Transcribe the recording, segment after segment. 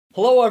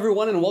Hello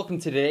everyone and welcome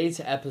to today's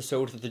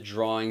episode of The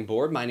Drawing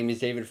Board. My name is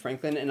David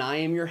Franklin and I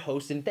am your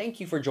host, and thank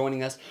you for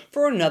joining us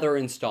for another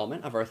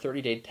installment of our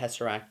 30-day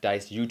Tesseract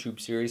Dice YouTube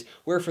series,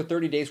 where for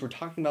 30 days we're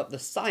talking about the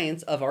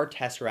science of our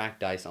Tesseract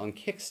Dice on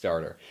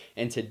Kickstarter.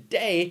 And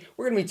today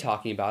we're going to be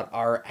talking about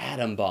our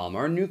atom bomb,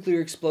 our nuclear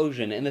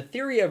explosion, and the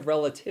theory of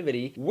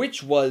relativity,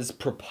 which was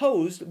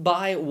proposed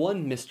by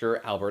one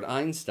Mr. Albert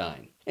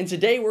Einstein. And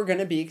today we're going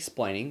to be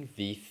explaining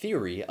the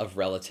theory of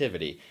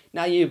relativity.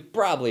 Now, you've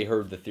probably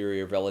heard the theory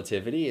of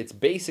relativity. It's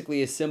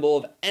basically a symbol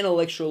of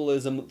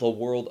intellectualism the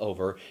world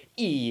over.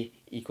 E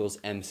equals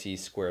mc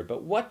squared.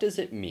 But what does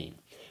it mean?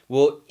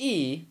 Well,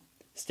 E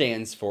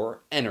stands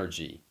for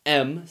energy,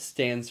 M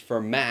stands for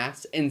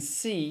mass, and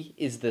C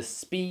is the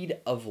speed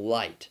of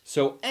light.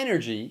 So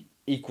energy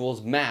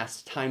equals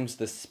mass times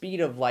the speed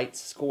of light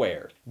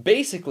squared.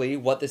 Basically,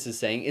 what this is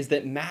saying is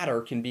that matter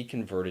can be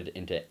converted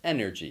into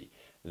energy.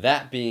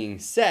 That being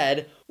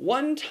said,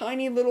 one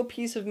tiny little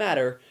piece of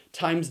matter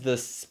times the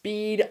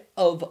speed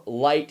of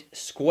light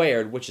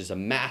squared, which is a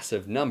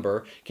massive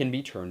number, can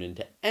be turned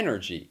into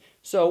energy.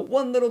 So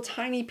one little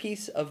tiny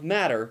piece of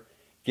matter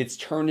gets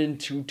turned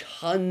into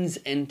tons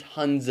and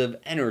tons of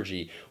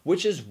energy,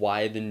 which is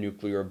why the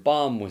nuclear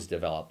bomb was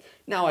developed.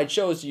 Now, I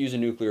chose to use a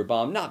nuclear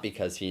bomb not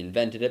because he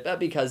invented it, but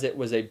because it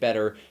was a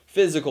better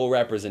physical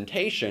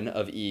representation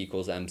of E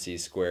equals mc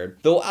squared.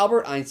 Though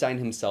Albert Einstein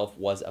himself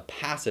was a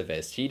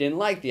pacifist, he didn't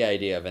like the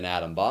idea of an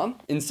atom bomb.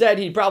 Instead,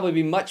 he'd probably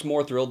be much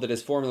more thrilled that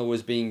his formula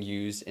was being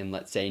used in,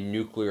 let's say,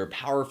 nuclear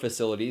power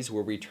facilities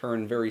where we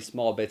turn very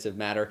small bits of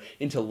matter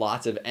into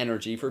lots of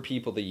energy for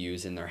people to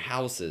use in their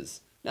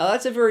houses. Now,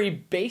 that's a very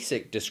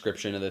basic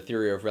description of the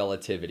theory of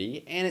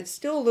relativity, and it's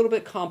still a little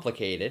bit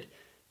complicated,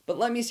 but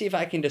let me see if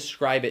I can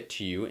describe it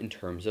to you in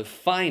terms of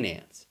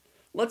finance.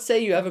 Let's say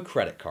you have a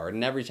credit card,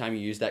 and every time you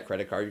use that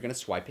credit card, you're going to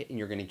swipe it and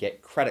you're going to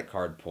get credit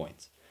card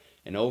points.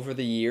 And over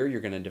the year,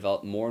 you're going to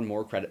develop more and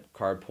more credit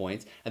card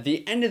points. At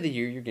the end of the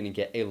year, you're going to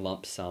get a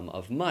lump sum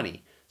of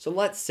money. So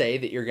let's say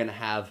that you're going to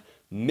have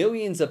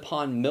millions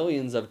upon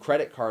millions of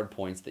credit card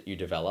points that you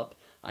develop.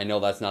 I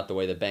know that's not the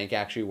way the bank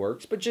actually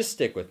works, but just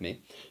stick with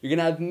me. You're going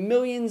to have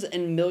millions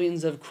and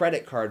millions of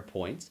credit card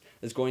points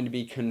that's going to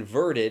be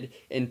converted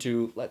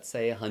into, let's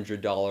say,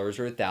 $100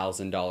 or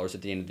 $1,000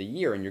 at the end of the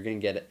year, and you're going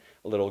to get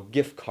a little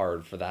gift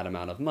card for that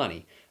amount of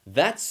money.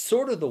 That's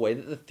sort of the way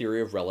that the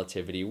theory of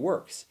relativity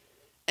works.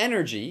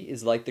 Energy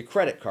is like the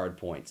credit card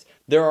points.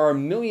 There are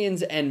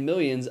millions and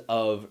millions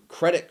of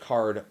credit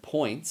card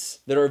points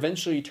that are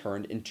eventually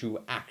turned into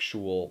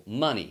actual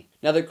money.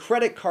 Now, the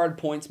credit card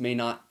points may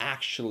not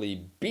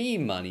actually be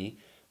money,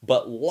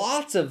 but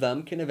lots of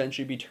them can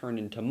eventually be turned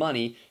into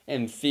money,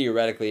 and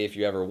theoretically, if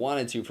you ever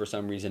wanted to, for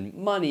some reason,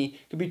 money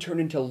could be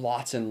turned into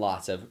lots and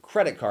lots of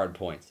credit card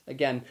points.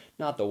 Again,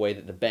 not the way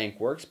that the bank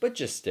works, but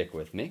just stick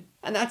with me.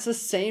 And that's the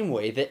same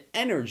way that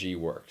energy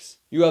works.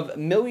 You have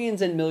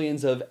millions and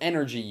millions of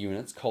energy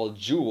units called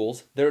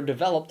joules that are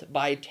developed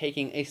by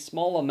taking a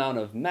small amount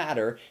of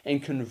matter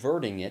and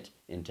converting it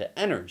into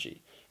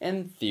energy.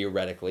 And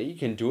theoretically, you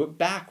can do it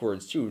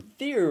backwards too.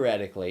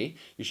 Theoretically,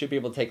 you should be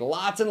able to take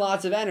lots and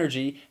lots of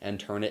energy and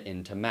turn it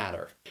into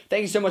matter.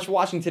 Thank you so much for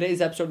watching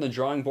today's episode of The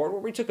Drawing Board, where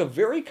we took a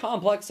very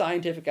complex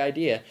scientific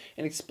idea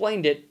and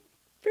explained it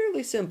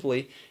fairly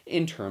simply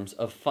in terms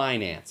of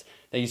finance.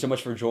 Thank you so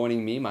much for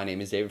joining me. My name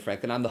is David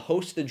Franklin. I'm the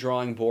host of The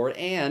Drawing Board,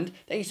 and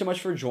thank you so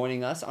much for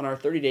joining us on our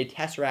 30-day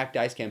Tesseract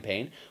Dice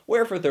campaign,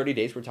 where for 30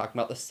 days we're talking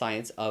about the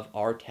science of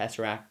our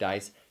Tesseract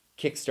Dice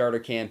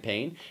Kickstarter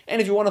campaign.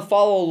 And if you want to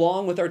follow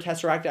along with our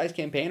Tesseract Dice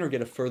campaign or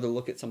get a further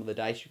look at some of the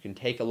dice, you can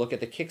take a look at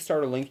the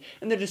Kickstarter link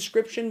in the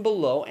description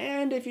below.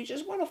 And if you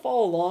just want to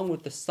follow along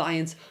with the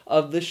science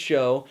of the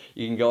show,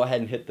 you can go ahead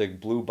and hit the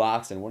blue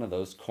box in one of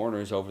those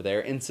corners over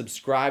there and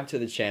subscribe to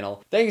the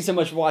channel. Thank you so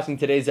much for watching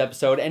today's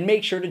episode, and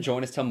make sure to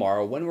join us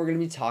tomorrow when we're going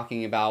to be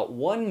talking about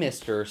one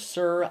Mr.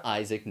 Sir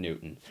Isaac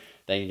Newton.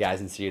 Thank you guys,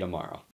 and see you tomorrow.